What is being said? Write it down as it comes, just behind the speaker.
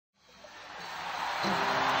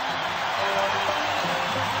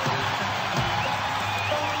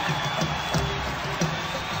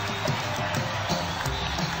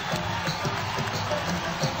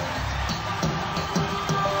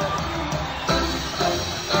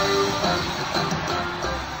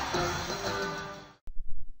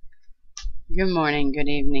Good morning, good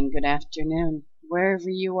evening, good afternoon.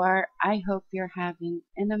 Wherever you are, I hope you're having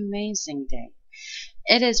an amazing day.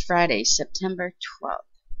 It is Friday, September 12th,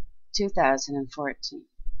 2014.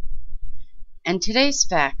 And today's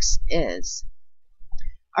facts is,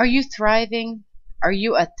 are you thriving? Are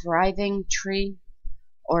you a thriving tree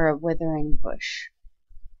or a withering bush?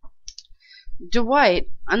 Dwight,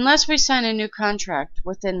 unless we sign a new contract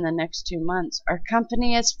within the next 2 months, our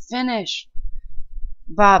company is finished.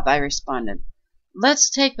 Bob, I responded. Let's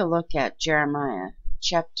take a look at Jeremiah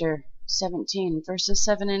chapter 17, verses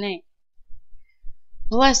 7 and 8.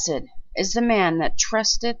 Blessed is the man that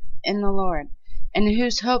trusteth in the Lord, and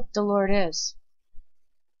whose hope the Lord is.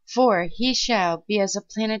 For he shall be as a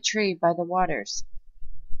planted tree by the waters,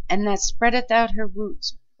 and that spreadeth out her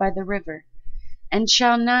roots by the river, and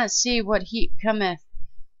shall not see what heat cometh,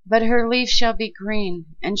 but her leaf shall be green,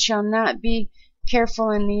 and shall not be careful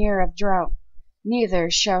in the year of drought, neither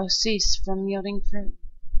shall cease from yielding fruit.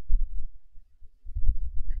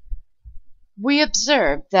 We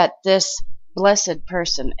observe that this blessed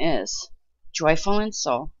person is joyful in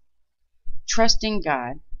soul, trusting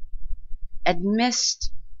God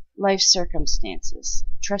amidst life circumstances,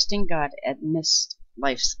 trusting God amidst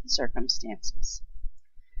life circumstances,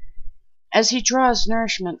 as he draws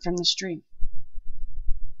nourishment from the stream,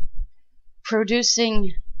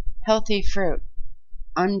 producing healthy fruit,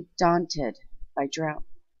 undaunted by drought.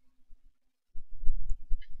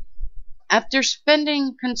 After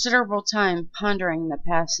spending considerable time pondering the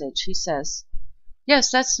passage, he says,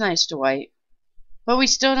 "Yes, that's nice, Dwight, but we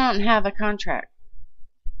still don't have a contract."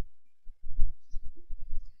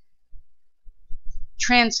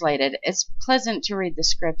 Translated, it's pleasant to read the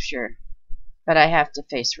scripture, but I have to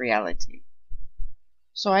face reality.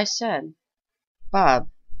 So I said, Bob,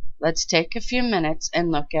 let's take a few minutes and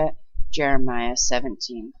look at Jeremiah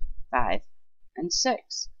 17, 5 and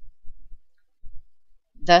 6.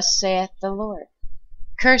 Thus saith the Lord,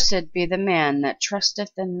 Cursed be the man that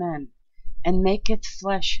trusteth in men, and maketh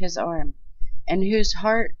flesh his arm, and whose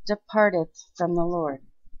heart departeth from the Lord.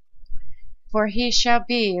 For he shall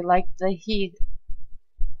be like the heath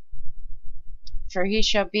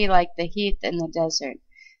in the desert,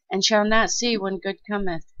 and shall not see when good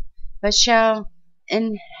cometh, but shall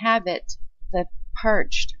inhabit the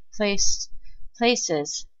parched places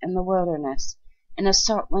in the wilderness, in a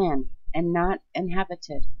salt land, and not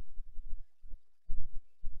inhabited.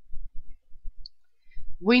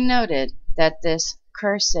 We noted that this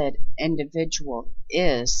cursed individual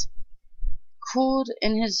is cooled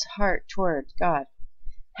in his heart toward God,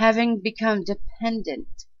 having become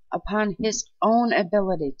dependent upon his own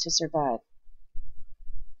ability to survive,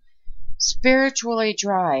 spiritually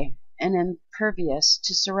dry and impervious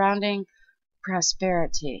to surrounding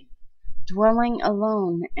prosperity, dwelling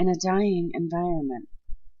alone in a dying environment.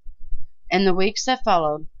 In the weeks that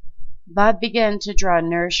followed, Bob began to draw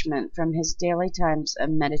nourishment from his daily times of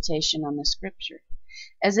meditation on the scripture.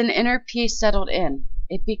 As an inner peace settled in,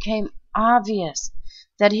 it became obvious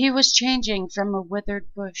that he was changing from a withered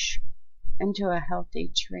bush into a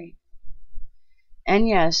healthy tree. And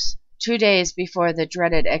yes, 2 days before the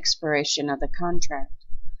dreaded expiration of the contract,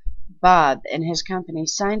 Bob and his company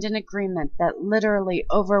signed an agreement that literally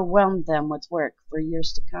overwhelmed them with work for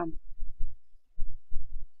years to come.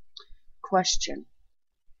 Question.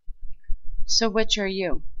 So which are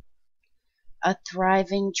you? A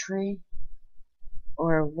thriving tree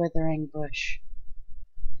or a withering bush?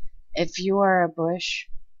 If you are a bush,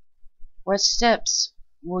 what steps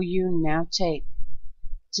will you now take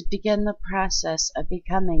to begin the process of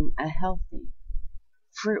becoming a healthy,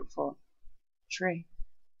 fruitful tree?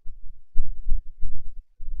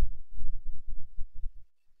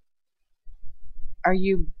 Are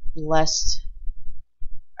you blessed?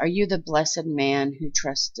 Are you the blessed man who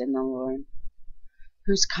trusts in the Lord,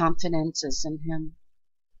 whose confidence is in him?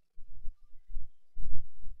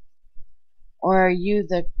 Or are you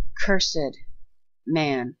the cursed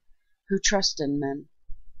man who trusts in men,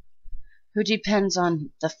 who depends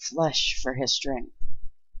on the flesh for his strength?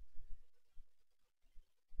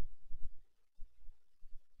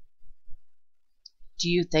 Do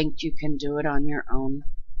you think you can do it on your own?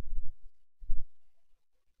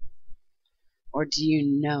 Or do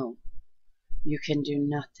you know you can do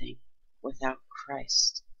nothing without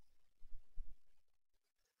Christ?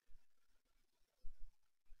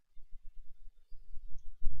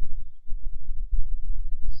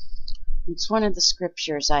 It's one of the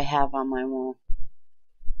scriptures I have on my wall.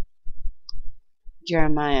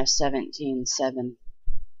 Jeremiah 17:7.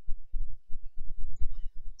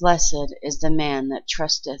 Blessed is the man that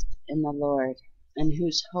trusteth in the Lord, and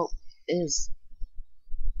whose hope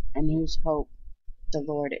the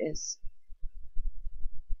Lord is.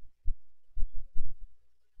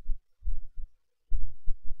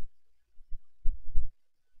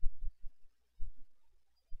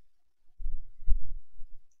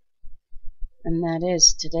 And that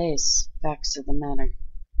is today's facts of the matter.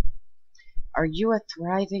 Are you a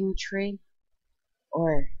thriving tree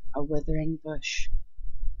or a withering bush?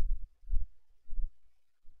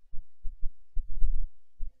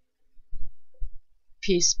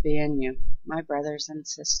 Peace be in you, my brothers and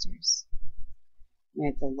sisters.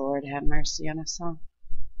 May the Lord have mercy on us all.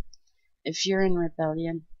 If you're in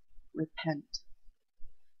rebellion, repent.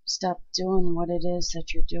 Stop doing what it is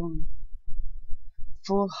that you're doing.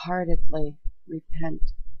 Full-heartedly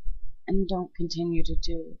repent and don't continue to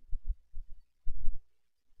do it.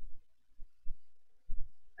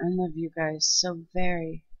 I love you guys so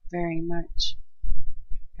very, very much.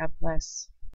 God bless.